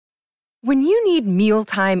When you need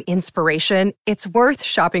mealtime inspiration, it's worth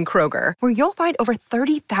shopping Kroger, where you'll find over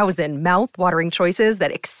 30,000 mouth-watering choices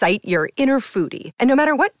that excite your inner foodie. And no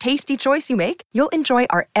matter what tasty choice you make, you'll enjoy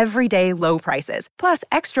our everyday low prices, plus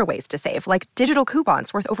extra ways to save, like digital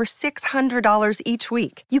coupons worth over $600 each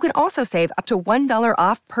week. You can also save up to $1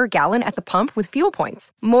 off per gallon at the pump with fuel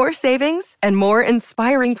points. More savings and more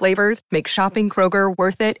inspiring flavors make shopping Kroger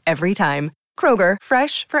worth it every time. Kroger,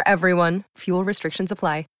 fresh for everyone. Fuel restrictions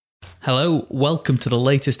apply. Hello, welcome to the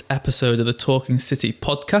latest episode of the Talking City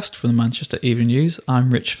podcast from the Manchester Evening News.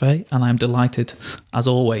 I'm Rich Fay, and I'm delighted, as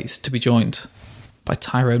always, to be joined by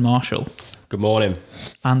Tyrone Marshall. Good morning.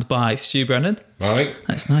 And by Stu Brennan. Right.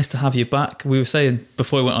 It's nice to have you back. We were saying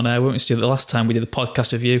before we went on air, weren't we, Stu, the last time we did the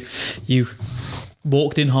podcast with you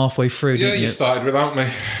walked in halfway through, didn't you? Yeah, you started without me.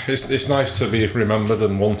 It's nice to be remembered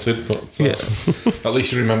and wanted, but at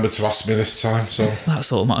least you remembered to ask me this time. So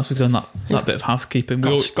that's all that matters. We've done that bit of housekeeping.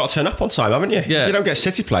 Got to turn up on time, haven't you? Yeah. You don't get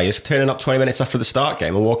City players turning up 20 minutes after the start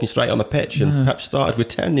game and walking straight on the pitch. And Pep started with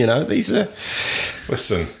 10. You know, these are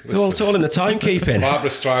listen. It's all in the timekeeping.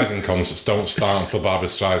 Barbara Streisand concerts don't start until Barbara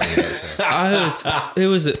Streisand gets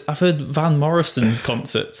there. I've heard Van Morrison's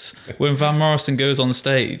concerts. When Van Morrison goes on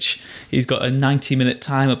stage, he's got a 90-minute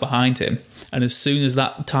timer behind him, and as soon as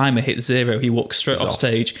that timer hits zero, he walks straight off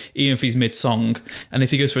stage, even if he's mid-song. And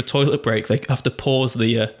if he goes for a toilet break, they have to pause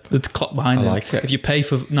the clock behind him. Like it. If you pay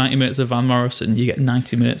for 90 minutes of Van Morrison, you get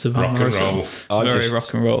 90 minutes of Van Rock and Morrison. roll. Very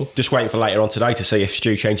rock and roll. Just waiting for later on today to see if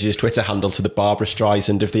Stu changes his Twitter handle to the Barbara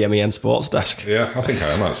Streisand of the MEN Sports Desk. Yeah, I think I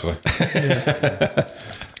am, actually.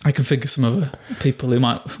 I can think of some other people who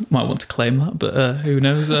might want to claim that, but who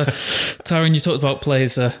knows? Tyrone, you talked about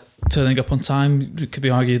players turning up on time. It could be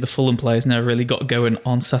argued the Fulham players never really got going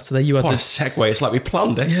on Saturday. You had What a segue. It's like we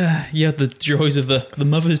planned this. Yeah, you had the joys of the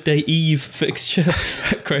Mother's Day Eve fixture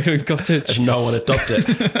at Craven Cottage. As no one adopted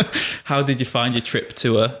it. How did you find your trip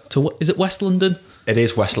to is it West London? It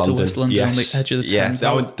is West London. To West London, yes. on the edge of the Thames.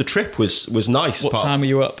 Yeah, the trip was nice. What time were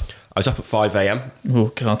you up? I was up at 5 a.m.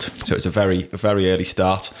 Oh God! So it's a very early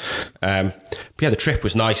start. But yeah, the trip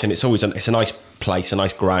was nice, and it's a nice place, a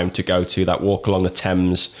nice ground to go to. That walk along the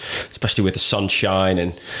Thames, especially with the sunshine,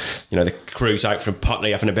 and you know the crews out from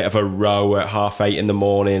Putney having a bit of a row at 8:30 in the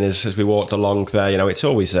morning as we walked along there. You know, it's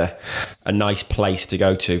always a nice place to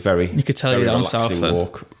go to. You could tell you're down south then.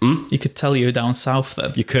 Walk. You could tell you were down south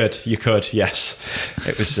then. You could, yes.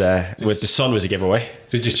 It was with the sun was a giveaway.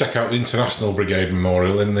 Did you check out the International Brigade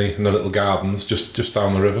Memorial in the little gardens just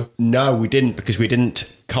down the river? No, we didn't, because we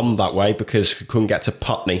didn't come that way because we couldn't get to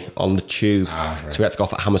Putney on the tube. Right. So we had to go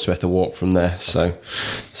off at Hammersmith and walk from there. So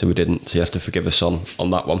we didn't. So you have to forgive us on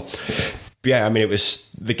that one. But yeah, I mean,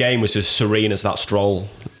 the game was as serene as that stroll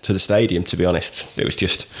to the stadium, to be honest. It was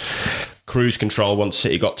just cruise control once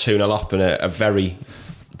City got 2-0 up, and a very,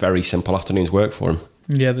 very simple afternoon's work for them.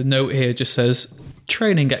 Yeah, the note here just says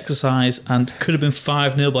training exercise and could have been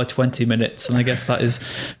 5-0 by 20 minutes. And I guess that is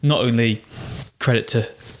not only credit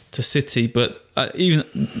to City, but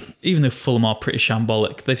even though Fulham are pretty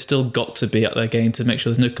shambolic, they've still got to be at their game to make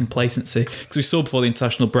sure there's no complacency. Because we saw before the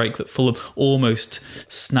international break that Fulham almost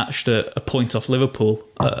snatched a point off Liverpool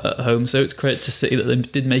at home. So it's credit to City that they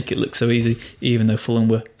did make it look so easy, even though Fulham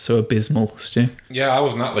were so abysmal, Stu. Yeah, I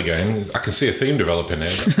wasn't at the game. I can see a theme developing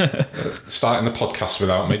here. Starting the podcast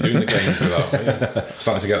without me, doing the games without me.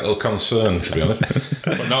 Starting to get a little concerned, to be honest.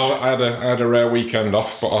 But no, I had a rare weekend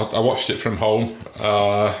off, but I watched it from home.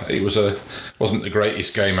 It wasn't the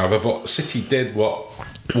greatest game ever, but City did what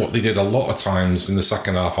they did a lot of times in the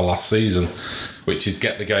second half of last season, which is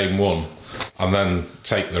get the game won and then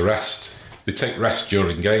take the rest. They take rest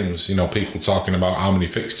during games. You know, people talking about how many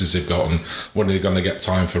fixtures they've got and when they're going to get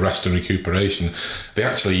time for rest and recuperation. They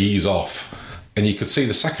actually ease off. And you could see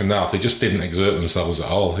the second half, they just didn't exert themselves at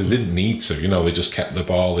all. They didn't need to. You know, they just kept the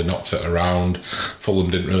ball, they knocked it around. Fulham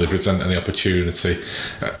didn't really present any opportunity.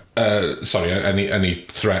 Any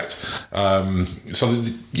threat. So,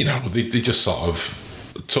 they just sort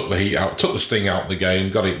of took the heat out, took the sting out of the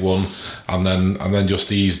game, got it won, and then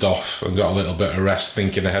just eased off and got a little bit of rest,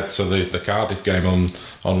 thinking ahead to the Cardiff game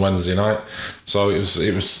on Wednesday night. So it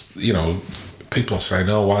was people are saying,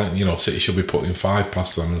 oh, why, City should be putting 5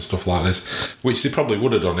 past them and stuff like this, which they probably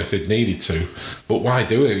would have done if they'd needed to. But why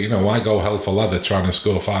do it? Why go hell for leather trying to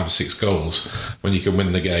score 5 or 6 goals when you can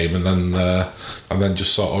win the game and then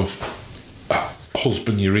just sort of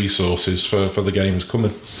husband your resources for the games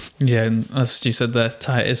coming. Yeah, and as you said there,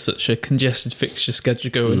 Ty, it is such a congested fixture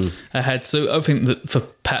schedule going ahead. So I think that for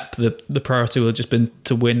Pep, the priority will have just been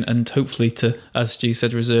to win and hopefully to, as Stu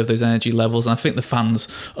said, reserve those energy levels. And I think the fans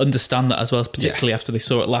understand that as well, particularly after they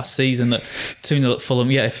saw it last season, that 2-0 at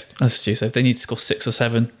Fulham, if, as Stu said, if they need to score 6 or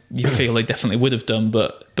 7, you feel they definitely would have done.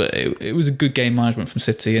 But it was a good game management from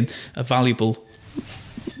City and a valuable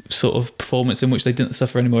sort of performance in which they didn't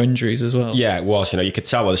suffer any more injuries as well. Yeah, it was. You could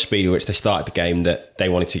tell by the speed at which they started the game that they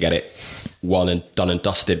wanted to get it won and done and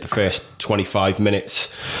dusted. The first 25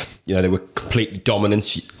 minutes, they were completely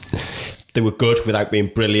dominant. They were good without being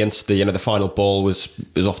brilliant. The final ball was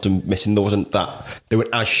often missing. They weren't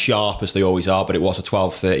as sharp as they always are, but it was a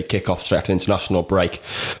 12:30 kickoff straight after the international break.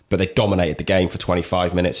 But they dominated the game for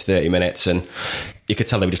 25 minutes, 30 minutes, and you could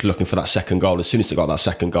tell they were just looking for that second goal. As soon as they got that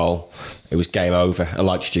second goal, it was game over. And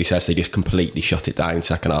like Stu says, they just completely shut it down.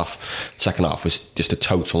 Second half was just a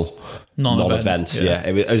total non-event. Yeah.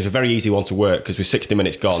 It was a very easy one to work because with 60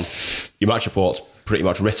 minutes gone, your match report's pretty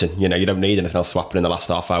much written. You don't need anything else to happen in the last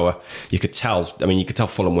half hour. You could tell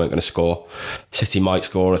Fulham weren't going to score. City might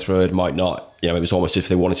score a third, might not. It was almost as if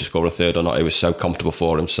they wanted to score a third or not. It was so comfortable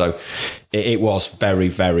for them. So it was very,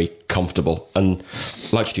 very comfortable. And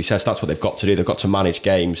like Stu says, that's what they've got to do. They've got to manage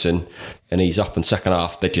games and ease up. And second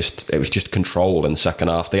half, it was just control in the second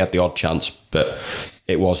half. They had the odd chance, but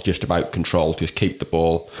it was just about control. Just keep the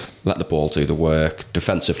ball, let the ball do the work,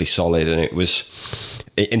 defensively solid. And it was,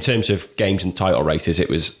 in terms of games and title races, it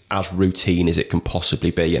was as routine as it can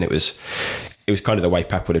possibly be. And it was kind of the way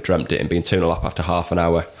Pep would have dreamt it, and being 2-0 up after half an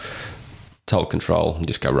hour, total control, and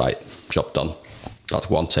just go, right, job done. That's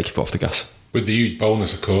one, take your foot off the gas. With the huge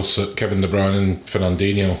bonus, of course, that Kevin De Bruyne and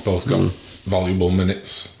Fernandinho both got valuable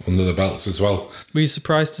minutes under the belts as well. Were you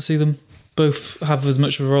surprised to see them both have as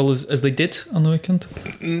much of a role as they did on the weekend?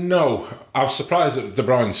 No, I was surprised that De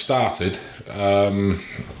Bruyne started.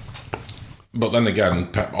 But then again,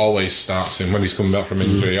 Pep always starts him when he's coming back from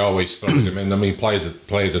injury. He always throws him in. I mean, players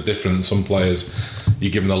are different. Some players, you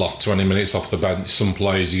give them the last 20 minutes off the bench. Some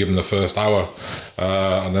players, you give them the first hour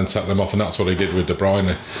and then set them off. And that's what he did with De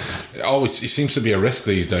Bruyne. It seems to be a risk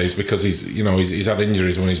these days because he's had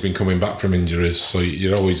injuries when he's been coming back from injuries. So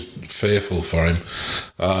you're always fearful for him.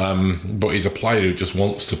 But he's a player who just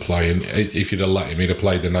wants to play. And if you'd have let him, he'd have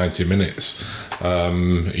played the 90 minutes.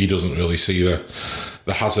 He doesn't really see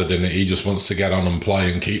the hazard in it. He just wants to get on and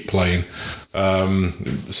play and keep playing.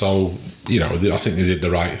 So I think they did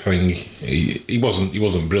the right thing. He wasn't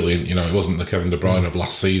brilliant. He wasn't the Kevin De Bruyne of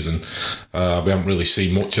last season. We haven't really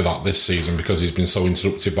seen much of that this season because he's been so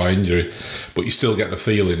interrupted by injury. But you still get the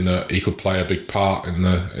feeling that he could play a big part in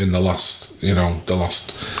the last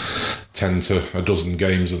 10 to a dozen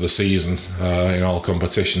games of the season in all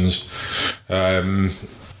competitions.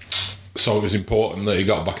 So it was important that he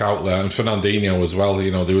got back out there, and Fernandinho as well.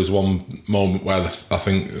 There was one moment where I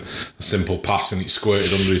think a simple pass and it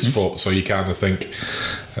squirted under his foot. So you kind of think,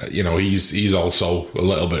 he's also a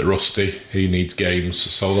little bit rusty. He needs games.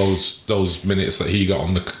 So those minutes that he got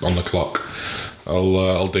on the clock,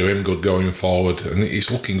 I'll do him good going forward. And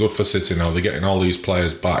it's looking good for City now. They're getting all these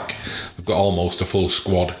players back. They've got almost a full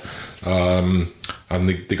squad. And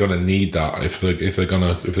they're going to need that if they're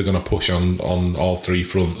going to push on all three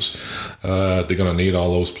fronts. They're going to need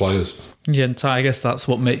all those players. Yeah, and Ty, I guess that's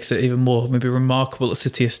what makes it even more maybe remarkable that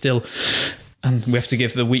City are still. And we have to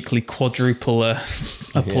give the weekly quadruple a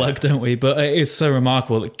plug, don't we? But it is so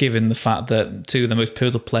remarkable that given the fact that two of the most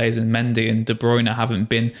pivotal players in Mendy and De Bruyne haven't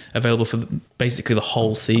been available for basically the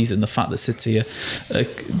whole season, the fact that City are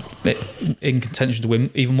in contention to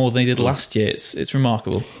win even more than they did last year, it's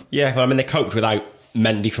remarkable. Yeah, well, I mean, they coped without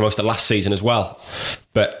Mendy for most of last season as well.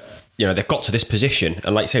 But, they've got to this position.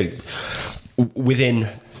 And like I say, within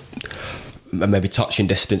maybe touching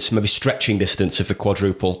distance, maybe stretching distance of the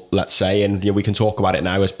quadruple, let's say, and we can talk about it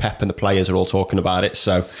now as Pep and the players are all talking about it.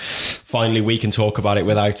 So finally, we can talk about it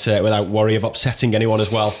without worry of upsetting anyone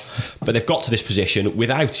as well. But they've got to this position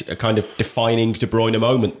without a kind of defining De Bruyne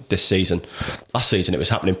moment this season. Last season, it was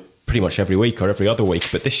happening pretty much every week or every other week,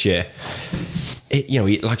 but this year,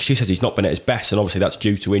 like she says, he's not been at his best, and obviously that's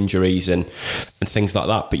due to injuries and things like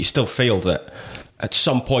that. But you still feel that at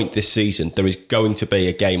some point this season, there is going to be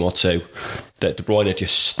a game or two that De Bruyne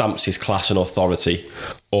just stamps his class and authority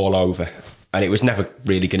all over. And it was never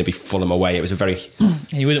really going to be Fulham away. It was a very...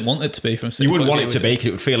 You wouldn't want it to be from a You wouldn't want it to be because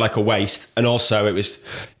it would feel like a waste. And also it was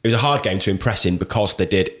a hard game to impress in because they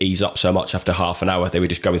did ease up so much after half an hour. They were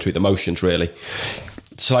just going through the motions, really.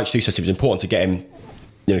 So like Stu said, it was important to get him,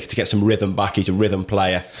 to get some rhythm back. He's a rhythm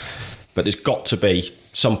player. But there's got to be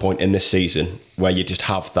some point in this season where you just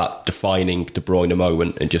have that defining De Bruyne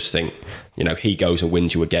moment and just think, he goes and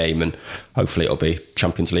wins you a game, and hopefully it'll be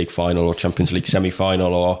Champions League final or Champions League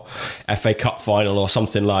semi-final or FA Cup final or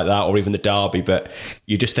something like that, or even the derby. But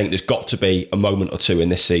you just think there's got to be a moment or two in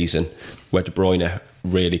this season where De Bruyne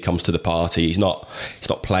really comes to the party. He's not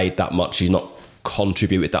played that much. He's not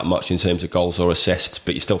contributed that much in terms of goals or assists,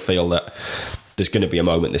 but you still feel that there's going to be a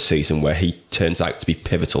moment this season where he turns out to be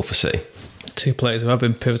pivotal for City. Two players who have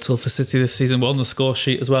been pivotal for City this season were on the score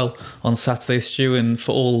sheet as well on Saturday, Stu, and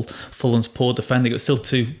for all Fulham's poor defending, it was still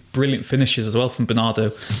two brilliant finishes as well from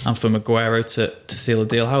Bernardo and from Aguero to seal a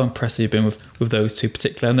deal. How impressive you've been with those two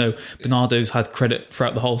particularly? I know Bernardo's had credit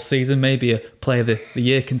throughout the whole season, maybe a player of the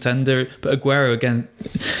year contender, but Aguero, again,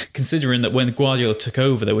 considering that when Guardiola took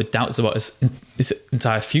over there were doubts about his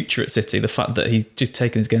entire future at City, the fact that he's just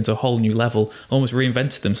taken his game to a whole new level, almost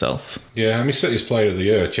reinvented himself. Yeah, I mean, City's player of the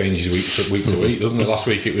year changes week to week, doesn't it? Last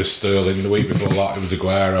week it was Sterling, the week before that it was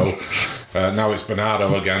Aguero, now it's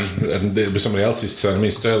Bernardo again, and it'll be somebody else's turn. I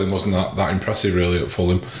mean, Sterling wasn't that impressive really at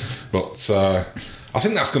Fulham, but I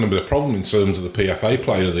think that's going to be the problem in terms of the PFA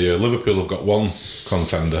player of the year. Liverpool have got one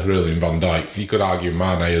contender really in Van Dijk. You could argue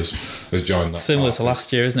Mane has joined that similar party. to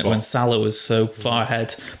last year, isn't it, when Salah was so far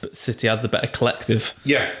ahead but City had the better collective.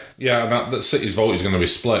 Yeah, and that City's vote is going to be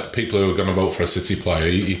split. People who are going to vote for a City player,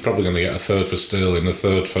 you're probably going to get a third for Sterling, a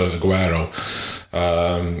third for Aguero,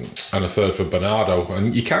 and a third for Bernardo,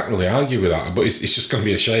 and you can't really argue with that. But it's just going to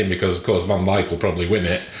be a shame because, of course, Van Dijk will probably win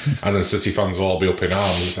it, and then City fans will all be up in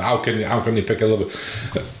arms. How can you pick a Liverpool?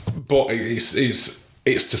 But it's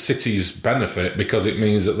to City's benefit because it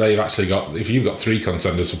means that they've actually got, if you've got three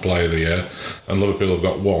contenders for Player of the Year and Liverpool have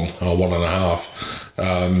got one or one and a half,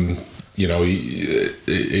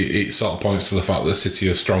 it sort of points to the fact that City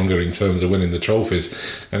are stronger in terms of winning the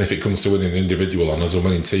trophies. And if it comes to winning individual honours or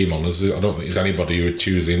winning team honours, I don't think there's anybody who would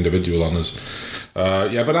choose the individual honours.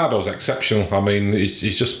 Bernardo's exceptional. I mean,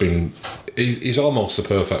 he's just been, he's almost a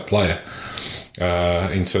perfect player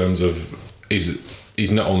in terms of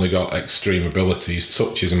he's not only got extreme ability, his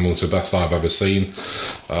touch is amongst the best I've ever seen.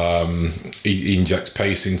 He injects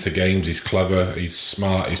pace into games, he's clever, he's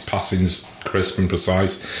smart, his passing's crisp and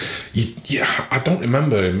precise. I don't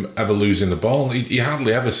remember him ever losing the ball. He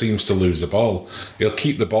hardly ever seems to lose the ball. He'll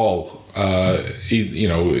keep the ball,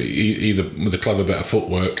 either with a clever bit of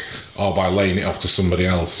footwork or by laying it off to somebody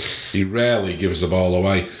else. He rarely gives the ball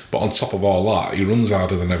away, but on top of all that, he runs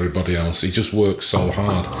harder than everybody else. He just works so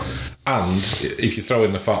hard. And if you throw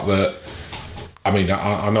in the fact that, I mean,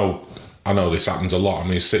 I know this happens a lot. I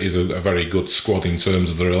mean, City's a very good squad in terms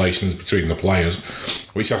of the relations between the players,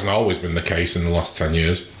 which hasn't always been the case in the last 10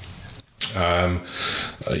 years.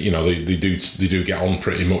 They do get on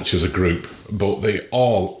pretty much as a group, but they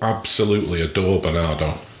all absolutely adore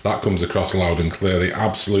Bernardo. That comes across loud and clear. They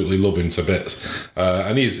absolutely love him to bits,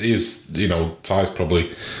 and he's Ty's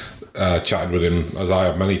probably chatted with him, as I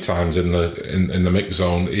have many times in the mix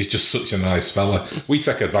zone. He's just such a nice fella. We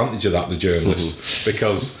take advantage of that, the journalists,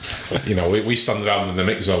 because we stand around in the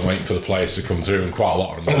mix zone waiting for the players to come through, and quite a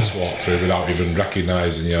lot of them just walk through without even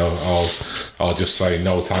recognising or just saying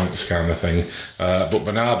no thanks kind of thing. But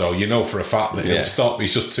Bernardo, for a fact that he'll stop.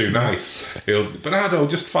 He's just too nice. Bernardo,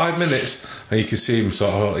 just 5 minutes, and you can see him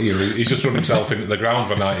sort of, he's just run himself into the ground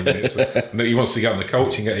for 90 minutes. He wants to get on the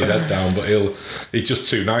coach and get his head down, but he's just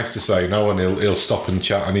too nice to say no, and he'll stop and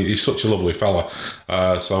chat, and he's such a lovely fella.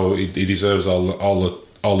 So he deserves all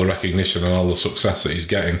the recognition and all the success that he's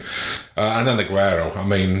getting. And then Aguero, I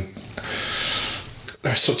mean,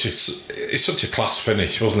 it's such a class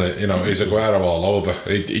finish, wasn't it? He's Aguero all over.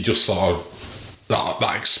 He just sort of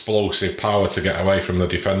that explosive power to get away from the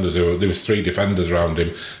defenders. There was 3 defenders around him,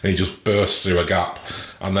 and he just burst through a gap.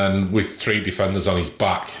 And then with 3 defenders on his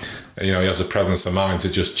back, he has the presence of mind to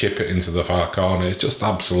just chip it into the far corner. It's just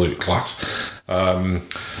absolute class.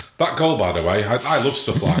 That goal, by the way, I love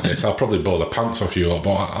stuff like this. I'll probably blow the pants off you lot,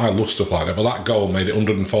 but I love stuff like that. But that goal made it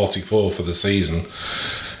 144 for the season,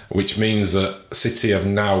 which means that City have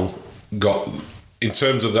now got, in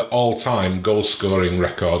terms of the all-time goal-scoring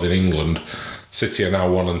record in England, City are now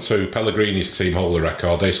 1 and 2. Pellegrini's team hold the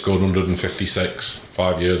record. They scored 156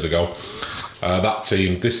 5 years ago.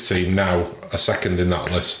 This team now are second in that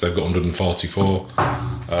list. They've got 144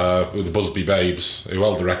 with the Busby Babes, who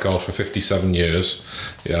held the record for 57 years.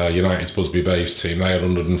 United's Busby Babes team, they had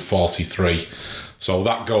 143. So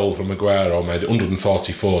that goal from Aguero made it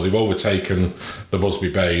 144. They've overtaken the Busby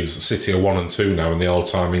Babes. City are 1 and 2 now in the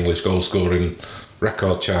all-time English goal-scoring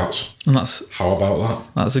record charts. And how about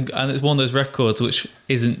that? And it's one of those records which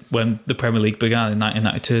isn't when the Premier League began in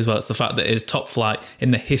 1992 as well. It's the fact that it is top flight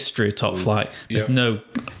in the history of top flight. There's no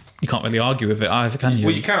you can't really argue with it either, can you?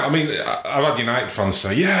 Well, you can't. I mean, I've had United fans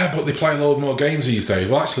say, yeah, but they play a load more games these days.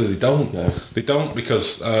 Well, actually, they don't. No. They don't,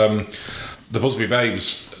 because the Busby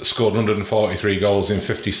Babes scored 143 goals in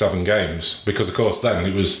 57 games, because, of course, then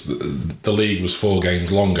the league was 4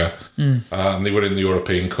 games longer, and they were in the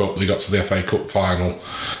European Cup. They got to the FA Cup final,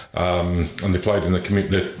 and they played in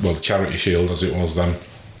the Charity Shield, as it was then.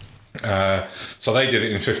 So they did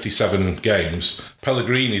it in 57 games.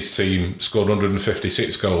 Pellegrini's team scored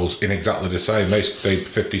 156 goals in exactly the same. They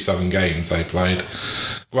 57 games they played.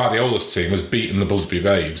 Guardiola's team has beaten the Busby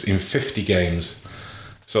Babes in 50 games.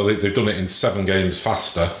 So they've done it in 7 games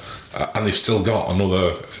faster, and they've still got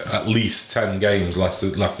another at least 10 games left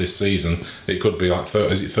this season. It could be like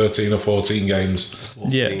 13 or 14 games?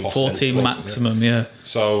 14 maximum, yeah.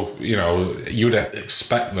 So, you'd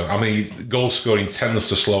expect them. I mean, goal scoring tends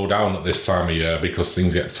to slow down at this time of year because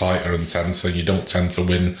things get tighter and tenser. You don't tend to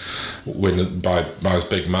win by as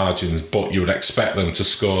big margins, but you would expect them to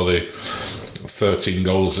score the 13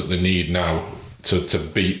 goals that they need now to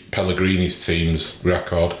beat Pellegrini's team's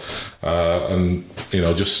record, and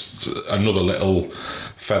just another little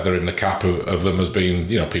feather in the cap of them as being,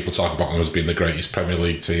 people talk about them as being the greatest Premier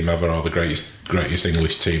League team ever, or the greatest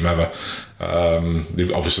English team ever. They've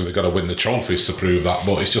got to win the trophies to prove that,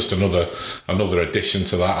 but it's just another addition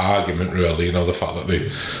to that argument, really. The fact that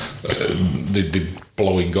they're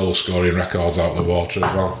blowing goal scoring records out of the water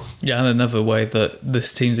as well. Yeah, and another way that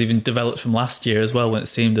this team's even developed from last year as well, when it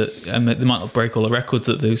seemed that they might not break all the records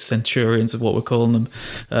that those Centurions, of what we're calling them,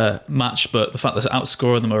 match, but the fact that they're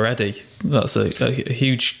outscoring them already, that's a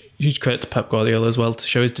huge credit to Pep Guardiola as well, to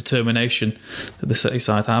show his determination that the City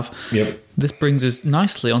side have. Yep. This brings us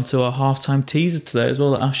nicely onto our halftime teaser today as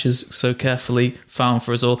well, that Ash has so carefully found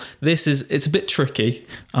for us all. It's a bit tricky.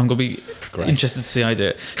 I'm going to be interested to see how I do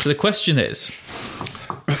it. So the question is,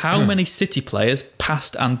 how many City players,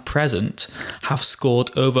 past and present, have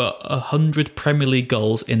scored over 100 Premier League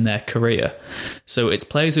goals in their career? So it's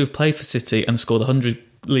players who have played for City and scored 100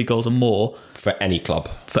 league goals or more. For any club.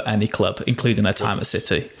 For any club, including their time at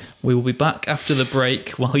City. We will be back after the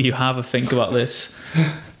break while you have a think about this.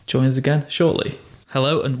 Join us again shortly.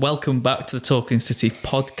 Hello and welcome back to the Talking City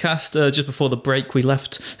podcast. Just before the break, we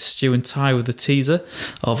left Stu and Ty with a teaser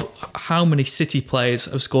of how many City players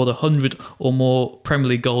have scored 100 or more Premier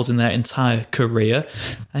League goals in their entire career.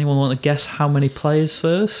 Anyone want to guess how many players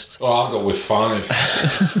first? Oh, I'll go with 5.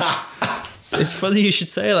 It's funny you should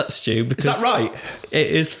say that, Stu, because... Is that right? It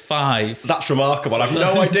is 5. That's remarkable. I've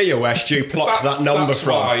no idea where Stu plucked that number that's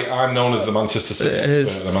from. That's why I'm known as the Manchester City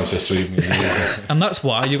expert at the Manchester Evening News. And that's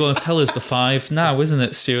why you're going to tell us the 5 now, isn't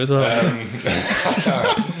it, Stu, as well?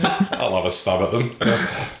 I'll have a stab at them.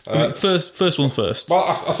 First one's first. Well,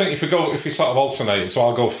 I think if we sort of alternate, so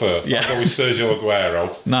I'll go first. Yeah. I'll go with Sergio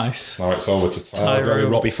Aguero. Nice. Now it's over to Ty. I'll go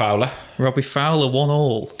with Robbie Fowler. Robbie Fowler,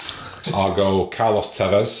 1-1. I'll go Carlos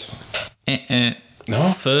Tevez.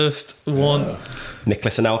 No. First one.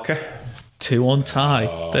 Nicholas Anelka. 2-1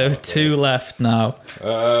 tie. There are 2 left now.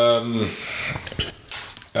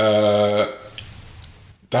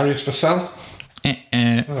 Darius Vassell.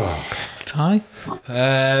 Ty?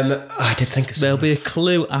 I did think of there'll be a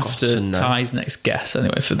clue after Ty's next guess,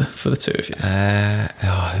 anyway, for the 2 of you.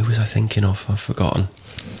 Who was I thinking of? I've forgotten.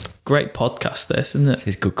 Great podcast, this, isn't it?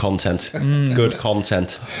 It's good content. Good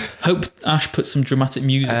content. Hope Ash puts some dramatic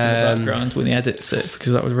music in the background when he edits it,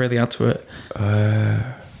 because that would really add to it.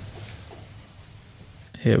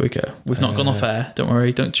 Here we go. We've not gone off air. Don't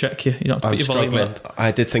worry. Don't check you. You don't have to put your volume up.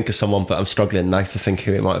 I did think of someone, but I'm struggling now to think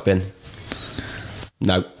who it might have been.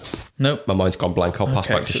 No. Nope. My mind's gone blank. I'll pass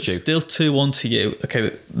back to Stu. Still 2-1 to you.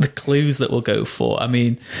 Okay, the clues that we'll go for. I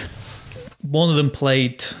mean, one of them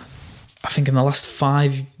played, I think, in the last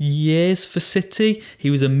 5 years for City. He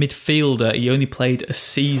was a midfielder. He only played a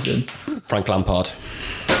season. Frank Lampard.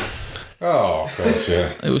 Oh, of course,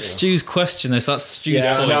 yeah. It was Stu's question. That's Stu's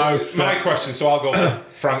point. No, my question, so I'll go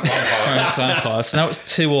Frank Lampard. Frank Lampard. So now it's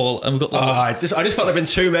 2-2, and we've got I just felt there'd been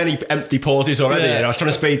too many empty pauses already, and I was trying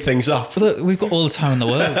to speed things up. But look, we've got all the time in the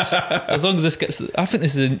world. As long as this gets... I think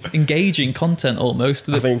this is engaging content almost.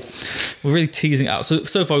 I think we're really teasing it out. So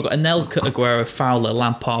far we've got Anelka, Aguero, Fowler,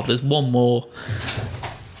 Lampard. There's one more.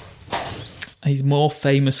 He's more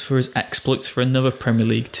famous for his exploits for another Premier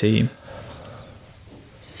League team.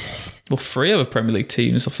 Well, 3 other Premier League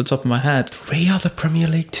teams off the top of my head. 3 other Premier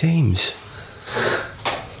League teams?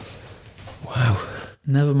 Wow.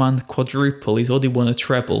 Never mind the quadruple. He's already won a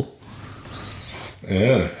treble.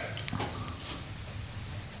 Yeah.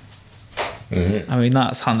 I mean,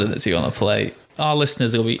 that's handing it to you on a plate. Our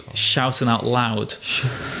listeners will be shouting out loud.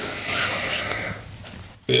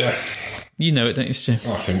 Yeah. You know it, don't you, Stu?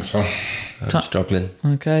 I think so. I'm struggling.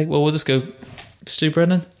 Okay, well, we'll just go Stu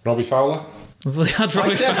Brennan. Robbie Fowler? We've already had Robbie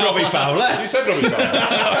Fowler. Robbie Fowler. You said Robbie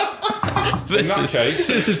Fowler. In that case...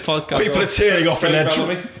 This is podcast. People are tearing off in their...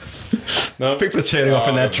 No. People are tearing off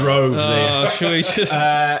in their droves here. Shall we just...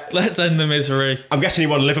 let's end the misery. I'm guessing he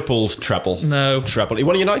won Liverpool's treble. No. Treble. He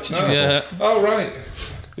won United's treble. Yeah. Oh, right.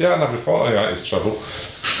 Yeah, I never thought of United's treble.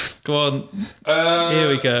 Go on. Here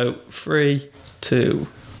we go. 3, 2,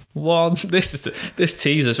 1. This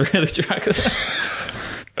teaser's really dragging.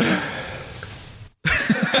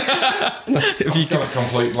 If you got a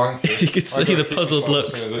complete blank. If you could see the puzzled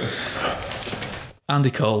looks.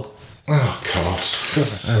 Andy Cole. Oh, of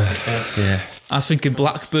course. Yeah. I was thinking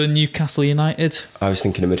Blackburn, Newcastle United. I was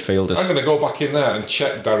thinking of midfielders. I'm going to go back in there and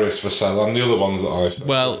check Darius Vassell and the other ones that I said.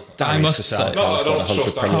 Well, I must say, No, I don't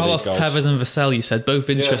trust that. Carlos Tevez and Vassell, you said, both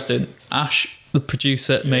interesting. Ash, the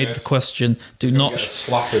producer, made the question: do not get a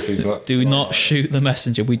slap if he's not. Do not shoot the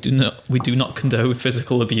messenger. We do not condone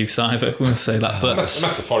physical abuse either. We must say that, but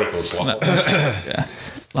Metaphorical slap. yeah,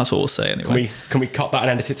 that's what we'll say anyway. Can we cut that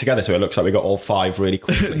and edit it together so it looks like we got all 5 really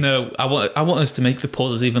quickly? No, I want us to make the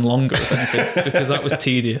pauses even longer, if anything, because that was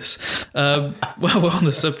tedious. Well, we're on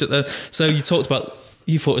the subject then. So you talked about.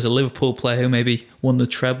 You thought it was a Liverpool player who maybe won the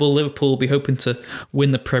treble. Liverpool will be hoping to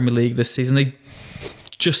win the Premier League this season. They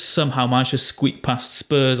just somehow managed to squeak past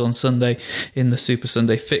Spurs on Sunday in the Super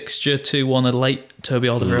Sunday fixture. 2-1, a late Toby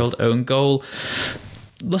Alderweireld own goal.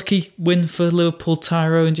 Lucky win for Liverpool,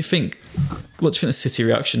 Tyrone. What do you think the City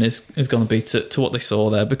reaction is going to be to what they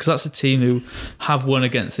saw there? Because that's a team who have won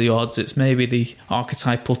against the odds. It's maybe the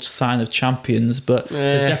archetypal sign of champions, but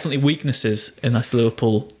there's definitely weaknesses in this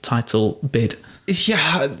Liverpool title bid.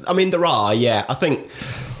 Yeah, I mean, there are, yeah. I think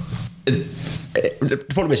the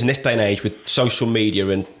problem is in this day and age with social media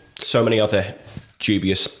and so many other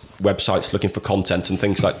dubious websites looking for content and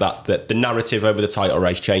things like that, that the narrative over the title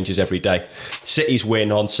race changes every day. City's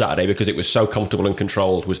win on Saturday, because it was so comfortable and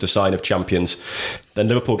controlled, was the sign of champions. Then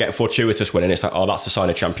Liverpool get a fortuitous win and it's like, oh, that's the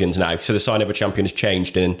sign of champions now. So the sign of a champion has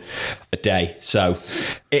changed in a day. So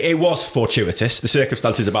it was fortuitous. The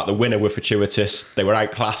circumstances about the winner were fortuitous. They were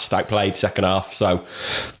outclassed, outplayed second half. So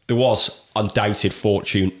there was undoubted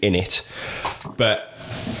fortune in it. But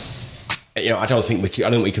I don't think we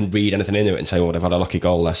can read anything into it and say, oh, they've had a lucky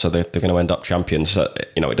goal there, so they're going to end up champions.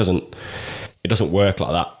 It doesn't work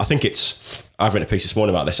like that. I've written a piece this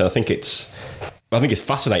morning about this, and I think it's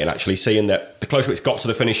fascinating actually seeing that the closer it's got to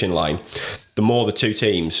the finishing line, the more the two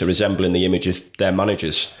teams are resembling the image of their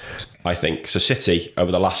managers, I think. So City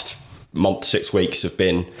over the last month, 6 weeks have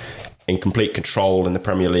been in complete control in the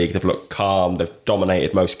Premier League. They've looked calm. They've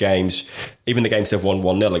dominated most games. Even the games they've won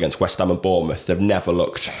 1-0 against West Ham and Bournemouth, they've never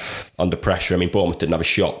looked under pressure. I mean, Bournemouth didn't have a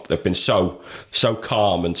shot. They've been so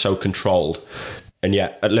calm and so controlled. And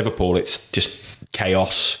yet at Liverpool, it's just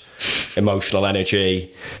chaos, emotional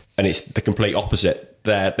energy, and it's the complete opposite.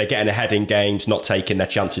 They're getting ahead in games, not taking their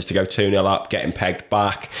chances to go 2-0 up, getting pegged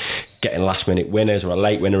back, getting last-minute winners or a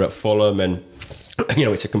late winner at Fulham, and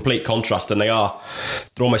it's a complete contrast, and they're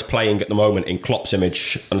almost playing at the moment in Klopp's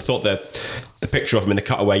image. And I thought the picture of him in the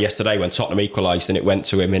cutaway yesterday when Tottenham equalised and it went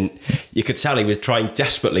to him, and you could tell he was trying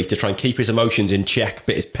desperately to try and keep his emotions in check,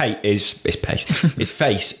 but his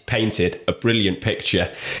face painted a brilliant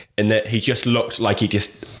picture in that he just looked like he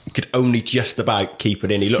just could only just about keep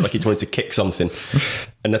it in. He looked like he wanted to kick something.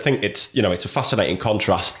 And I think it's a fascinating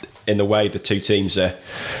contrast in the way the two teams are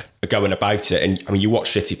going about it. And I mean, you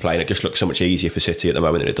watch City play and it just looks so much easier for City at the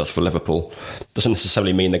moment than it does for Liverpool. Doesn't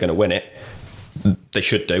necessarily mean they're going to win it. They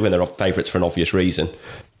should do, and they're favourites for an obvious reason.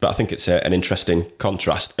 But I think it's an interesting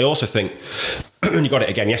contrast. I also think, and you got it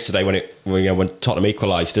again yesterday when Tottenham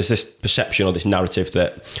equalised, there's this perception or this narrative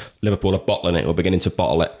that Liverpool are bottling it or beginning to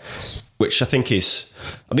bottle it, which I think it's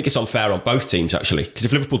unfair on both teams actually. Because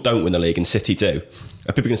if Liverpool don't win the league and City do,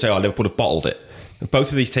 people can say, oh, Liverpool have bottled it.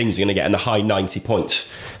 Both of these teams are going to get in the high 90 points.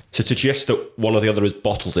 So to suggest that one or the other has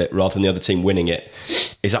bottled it rather than the other team winning it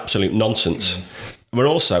is absolute nonsense. We're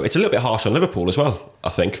also, it's a little bit harsh on Liverpool as well, I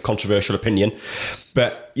think, controversial opinion.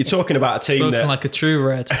 But you're talking about a team Spoken like a true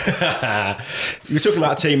red. You're talking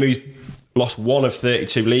about a team who's lost 1 of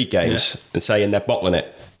 32 league games and saying they're bottling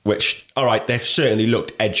it, which, all right, they've certainly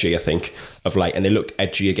looked edgy, I think, of late, and they looked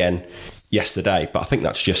edgy again yesterday. But I think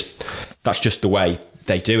that's just the way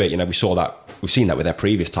they do it. We've seen that with their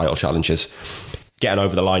previous title challenges. Getting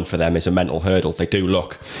over the line for them is a mental hurdle. They do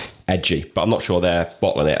look edgy, but I'm not sure they're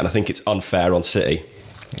bottling it. And I think it's unfair on City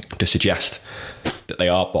to suggest that they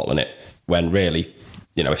are bottling it when really,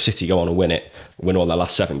 if City go on and win all their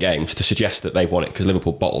last 7 games, to suggest that they've won it because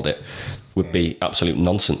Liverpool bottled it would be absolute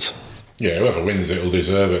nonsense. Yeah, whoever wins it will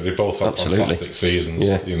deserve it. They both had fantastic seasons.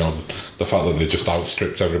 Yeah. You know, the fact that they just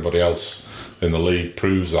outstripped everybody else in the league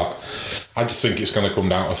proves that. I just think it's going to come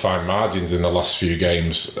down to fine margins in the last few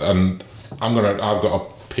games, and I've got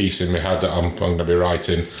a piece in my head that I'm going to be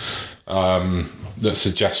writing that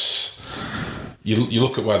suggests you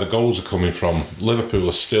look at where the goals are coming from. Liverpool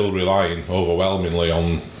are still relying overwhelmingly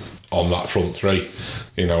on that front three.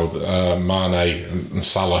 You know, Mane and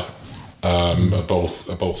Salah are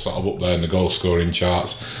both sort of up there in the goal scoring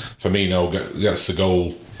charts. Firmino gets the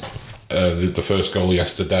goal, the first goal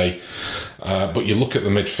yesterday. But you look at the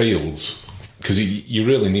midfields, because you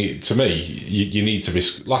really need, to me, you need to be.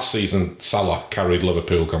 Last season, Salah carried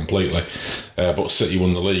Liverpool completely, but City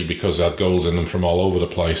won the league because they had goals in them from all over the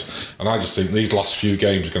place. And I just think these last few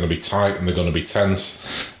games are going to be tight and they're going to be tense.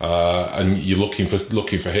 And you're looking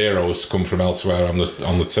for heroes to come from elsewhere on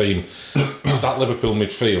the team. That Liverpool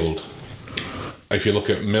midfield, if you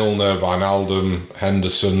look at Milner, Wijnaldum,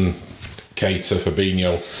 Henderson, Keita,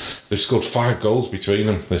 Fabinho, they've scored 5 goals between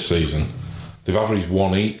them this season. They've averaged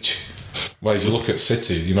 1 each. Whereas you look at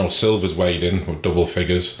City, you know, Silva's weighed in with double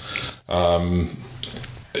figures. When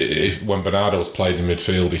Bernardo's played in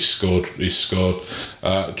midfield, he's scored.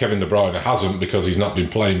 Kevin De Bruyne hasn't, because he's not been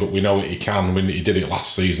playing, but we know he can. When he did it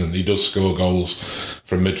last season, he does score goals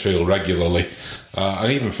from midfield regularly.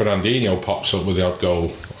 And even Fernandinho pops up with the odd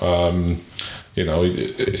goal. You know,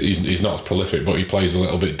 he's not as prolific, but he plays a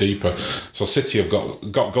little bit deeper. So City have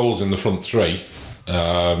got goals in the front three.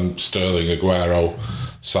 Sterling, Aguero,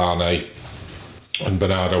 Sane and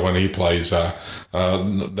Bernardo, when he plays there,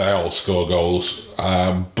 they all score goals,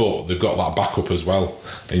 but they've got that backup as well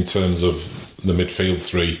in terms of the midfield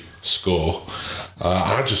three score.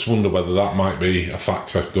 I just wonder whether that might be a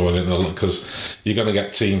factor going in, because you're going to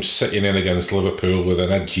get teams sitting in against Liverpool with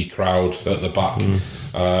an edgy crowd at the back.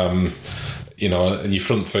 You know, and your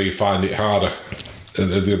front three find it harder.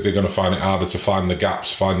 They're going to find it harder to find the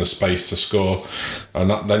gaps, find the space to score, and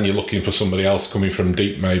then you're looking for somebody else coming from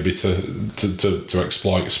deep maybe to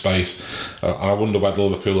exploit space. I wonder whether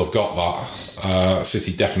Liverpool have got that.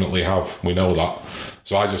 City definitely have. We know that.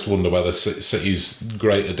 So I just wonder whether City's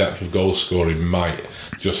greater depth of goal scoring might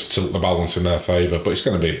just tilt the balance in their favour. But it's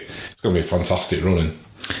going to be a fantastic running.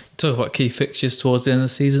 Talk about key fixtures towards the end of the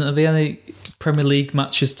season. Are there any Premier League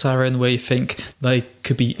matches, Tyrone, where you think they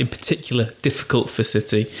could be in particular difficult for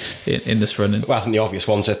City in this running? Well, I think the obvious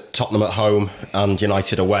ones are Tottenham at home and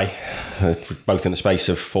United away, both in the space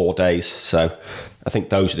of 4 days. So I think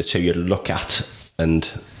those are the two you'd look at and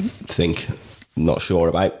think, not sure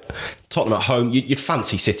about. Tottenham at home, you'd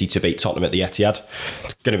fancy City to beat Tottenham at the Etihad.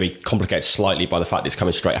 It's going to be complicated slightly by the fact it's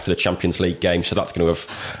coming straight after the Champions League game, so that's going to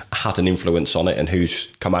have had an influence on it, and who's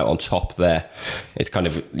come out on top there. It's kind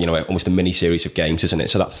of, you know, almost a mini series of games, isn't it?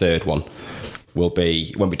 So that third one won't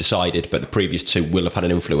be decided, but the previous two will have had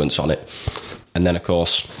an influence on it. And then, of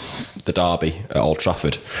course, the derby at Old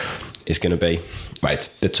Trafford is going to be, well, it's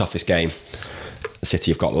the toughest game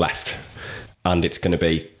City have got left, and it's going to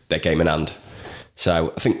be their game in hand.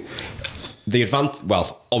 So I think the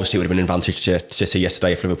obviously it would have been an advantage to City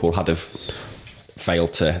yesterday if Liverpool had have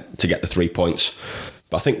failed to get the 3 points.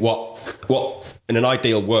 But I think what in an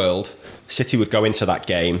ideal world, City would go into that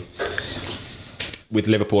game with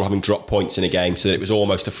Liverpool having dropped points in a game, so that it was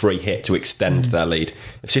almost a free hit to extend their lead.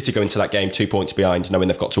 If City go into that game 2 points behind, knowing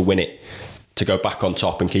they've got to win it to go back on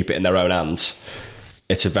top and keep it in their own hands,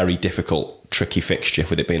 it's a very difficult, tricky fixture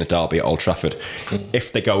with it being a derby at Old Trafford.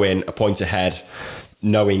 If they go in a point ahead,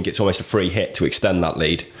 knowing it's almost a free hit to extend that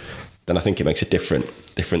lead, then I think it makes a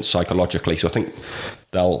difference psychologically. So I think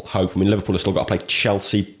they'll hope. I mean, Liverpool have still got to play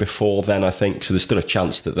Chelsea before then, I think. So there's still a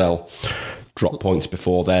chance that they'll drop points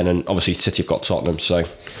before then. And obviously City have got Tottenham, so you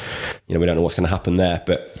know, we don't know what's going to happen there.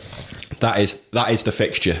 But that is the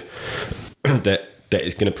fixture that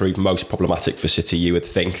is going to prove most problematic for City, you would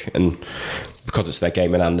think. And because it's their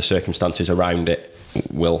game in hand, the circumstances around it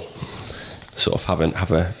will sort of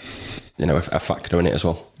have a factor in it as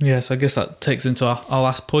well. Yes, I guess that takes into our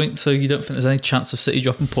last point. So you don't think there's any chance of City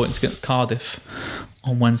dropping points against Cardiff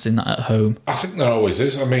on Wednesday night at home? I think there always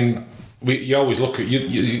is. I mean, you always look at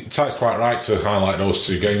Ty's quite right to highlight those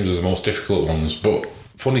two games as the most difficult ones, but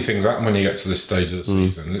funny things happen when you get to this stage of the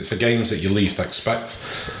season. It's the games that you least expect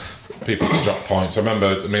people to drop points. I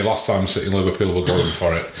remember, last time City and Liverpool were going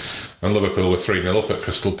for it, and Liverpool were 3-0 up at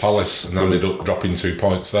Crystal Palace, and then they ended up dropping 2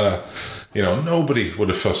 points there. You know, nobody would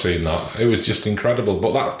have foreseen that. It was just incredible.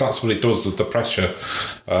 But that's what it does. The pressure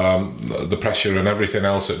and everything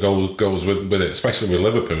else that goes with it, especially with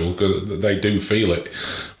Liverpool, because they do feel it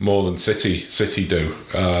more than City do.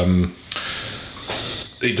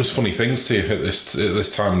 It does funny things to you at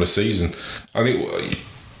this time of the season. I think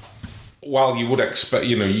while you would expect,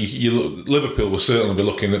 Liverpool will certainly be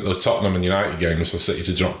looking at the Tottenham and United games for City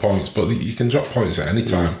to drop points, but you can drop points at any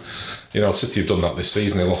time. City have done that this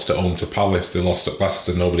season. They lost at home to Palace, they lost at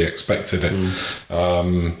Leicester, nobody expected it.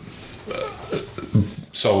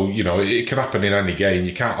 So, it can happen in any game.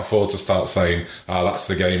 You can't afford to start saying, that's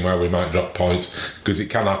the game where we might drop points, because it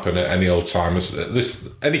can happen at any old time.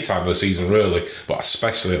 Any time of the season, really, but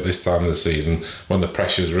especially at this time of the season when the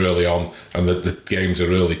pressure's really on and the games are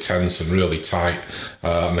really tense and really tight,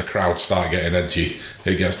 and the crowd start getting edgy,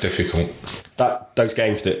 it gets difficult. Those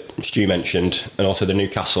games that Stu mentioned, and also the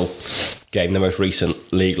Newcastle game, the most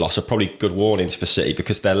recent league loss, are probably good warnings for City,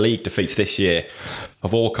 because their league defeats this year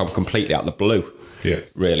have all come completely out of the blue. Yeah,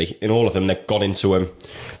 really. In all of them, they've gone into them.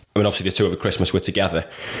 I mean, obviously the two over Christmas were together,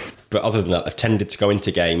 but other than that, they've tended to go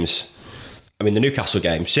into games. I mean, the Newcastle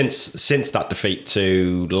game, since that defeat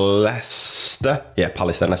to Leicester,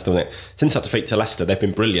 Palace then Leicester, wasn't it? Since that defeat to Leicester, they've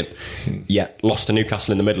been brilliant. Yet lost to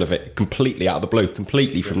Newcastle in the middle of it, completely out of the blue,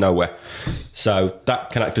 completely from nowhere. So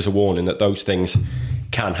that can act as a warning that those things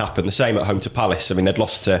can happen. The same at home to Palace. I mean, they'd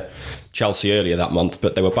lost to Chelsea earlier that month,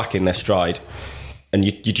 but they were back in their stride. And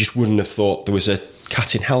you just wouldn't have thought there was a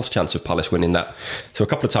cat in hell's chance of Palace winning that. So a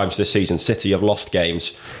couple of times this season, City have lost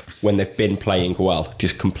games when they've been playing well,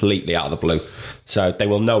 just completely out of the blue. So they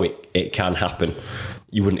will know it can happen.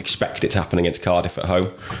 You wouldn't expect it to happen against Cardiff at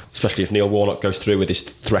home, especially if Neil Warnock goes through with his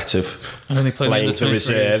threat of playing the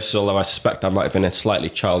reserves, although I suspect that might have been a slightly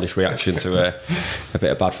childish reaction to a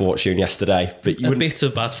bit of bad fortune yesterday. But a bit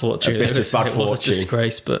of bad fortune. It was a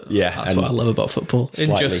disgrace, but that's what I love about football.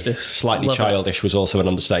 Injustice. Slightly childish was also an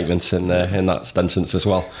understatement in that sentence as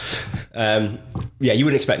well. You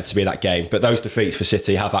wouldn't expect it to be that game, but those defeats for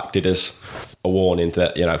City have acted as a warning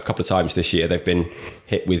that, a couple of times this year they've been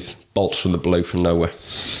hit with bolts from the blue from nowhere.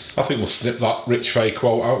 I think we'll snip that Rich Fay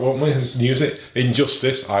quote out, won't we, and use it.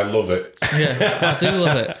 Injustice, I love it. Yeah, I do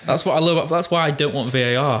love it. That's what I love. That's why I don't want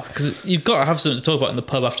VAR, because you've got to have something to talk about in the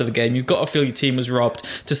pub after the game. You've got to feel your team was robbed.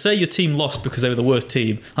 To say your team lost because they were the worst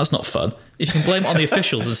team, that's not fun. You can blame it on the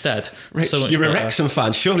officials instead. Rich, you're a Wrexham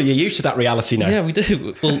fan. Surely you're used to that reality now. Yeah, we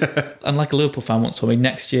do. Well, and like a Liverpool fan once told me,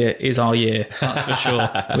 next year is our year. That's for sure.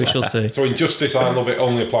 We shall see. So injustice, I love it,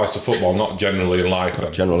 only applies to football, not generally in life.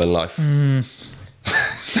 Not general in life.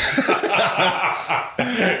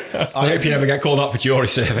 I hope you never get called up for jury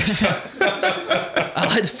service. I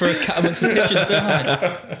like to throw a cat amongst the pigeons, don't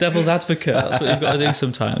I? Devil's advocate. That's what you've got to do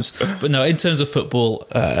sometimes. But no, in terms of football,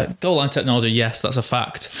 goal line technology, yes, that's a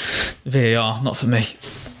fact. VAR, not for me.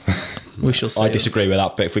 We shall see. I disagree with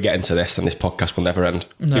that, but if we get into this, then this podcast will never end.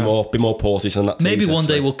 No. Be more pauses than that. Maybe one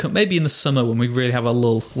day we'll come. Maybe in the summer when we really have a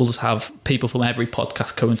lull, we'll just have people from every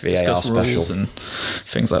podcast come and discuss rules and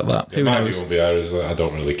things like that. Who knows? My view on VAR is that I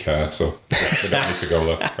don't really care, so we don't need to go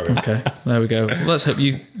there. Okay, there we go. Well, let's hope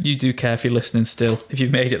you do care if you're listening still. If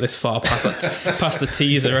you've made it this far past the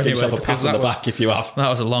teaser anyway, yourself a pat on the back if you have. That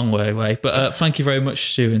was a long way away. But thank you very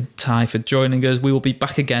much, Stu and Ty, for joining us. We will be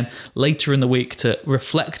back again later in the week to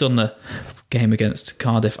reflect on the game against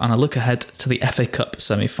Cardiff and a look ahead to the FA Cup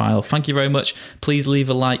semi-final. Thank you very much. Please leave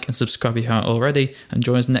a like and subscribe if you haven't already, and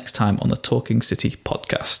join us next time on the Talking City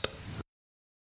podcast.